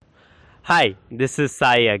Hi, this is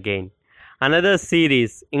Sai again. Another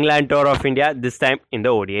series, England Tour of India, this time in the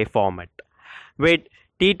ODI format. With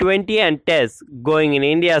T20 and Test going in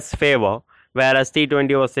India's favour, whereas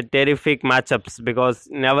T20 was a terrific matchups because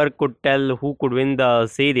never could tell who could win the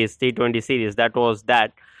series, T20 series, that was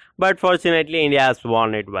that. But fortunately, India has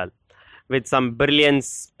won it well with some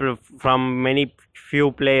brilliance from many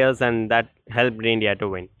few players, and that helped India to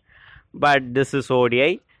win. But this is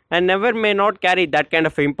ODI and never may not carry that kind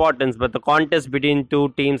of importance. But the contest between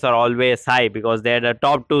two teams are always high because they are the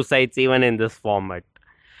top two sides even in this format.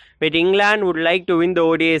 But England would like to win the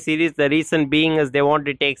ODI series. The reason being is they want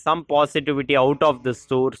to take some positivity out of this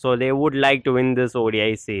tour, so they would like to win this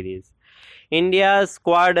ODI series. India's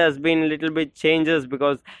squad has been a little bit changes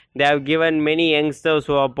because they have given many youngsters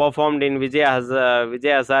who have performed in Vijay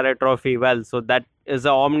Hazare Trophy well. So that is a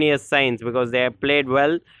omnious signs because they have played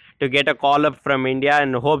well to get a call up from India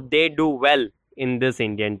and hope they do well in this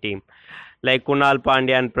Indian team, like Kunal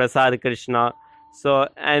Pandya and Prasad Krishna. So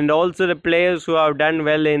and also the players who have done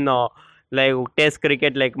well in like Test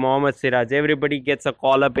cricket, like Mohammad Siraj. Everybody gets a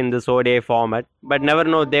call up in this ODI format, but never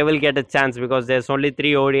know they will get a chance because there's only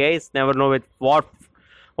three ODIs. Never know with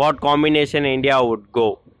what combination India would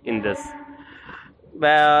go in this.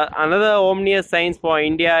 Another omnious signs for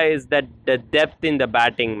India is that the depth in the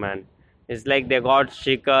batting, man. It's like they got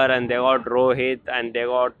Shikhar and they got Rohit and they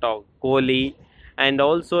got Kohli and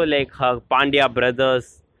also like Pandya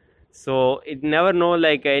brothers. So it never know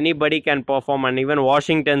like anybody can perform, and even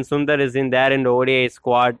Washington Sundar is in there in the ODI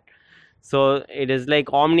squad. So it is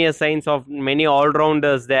like omnious signs of many all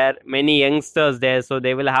rounders there, many youngsters there. So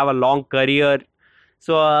they will have a long career.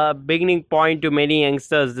 So a beginning point to many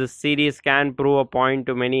youngsters. This series can prove a point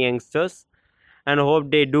to many youngsters, and hope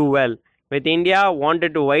they do well. With India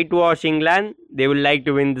wanted to whitewash England, they would like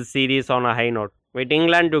to win the series on a high note. With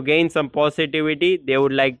England to gain some positivity, they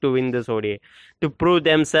would like to win this ODI. To prove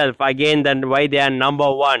themselves again that why they are number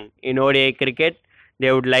one in ODI cricket,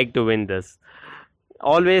 they would like to win this.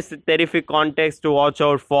 Always a terrific context to watch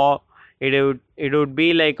out for. It would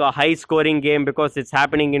be like a high scoring game because it's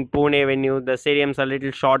happening in Pune venue. The stadiums are a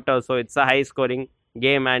little shorter, so it's a high scoring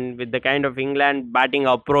game. And with the kind of England batting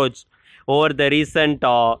approach over the recent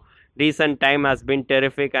time has been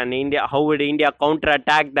terrific. And India, how would India counter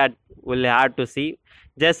attack, that we'll have to see.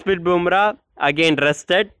 Jasprit Bumrah again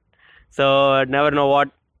rested, so never know what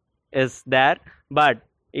is there. But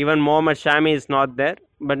even Mohammad Shami is not there,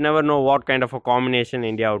 but never know what kind of a combination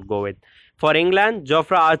India would go with. For England,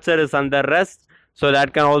 Jofra Archer is under rest, so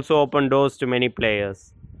that can also open doors to many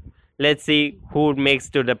players. Let's see who makes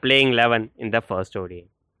to the playing 11 in the first ODI.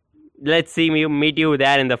 Let's see you meet you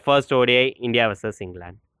there in the first ODI, India versus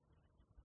England.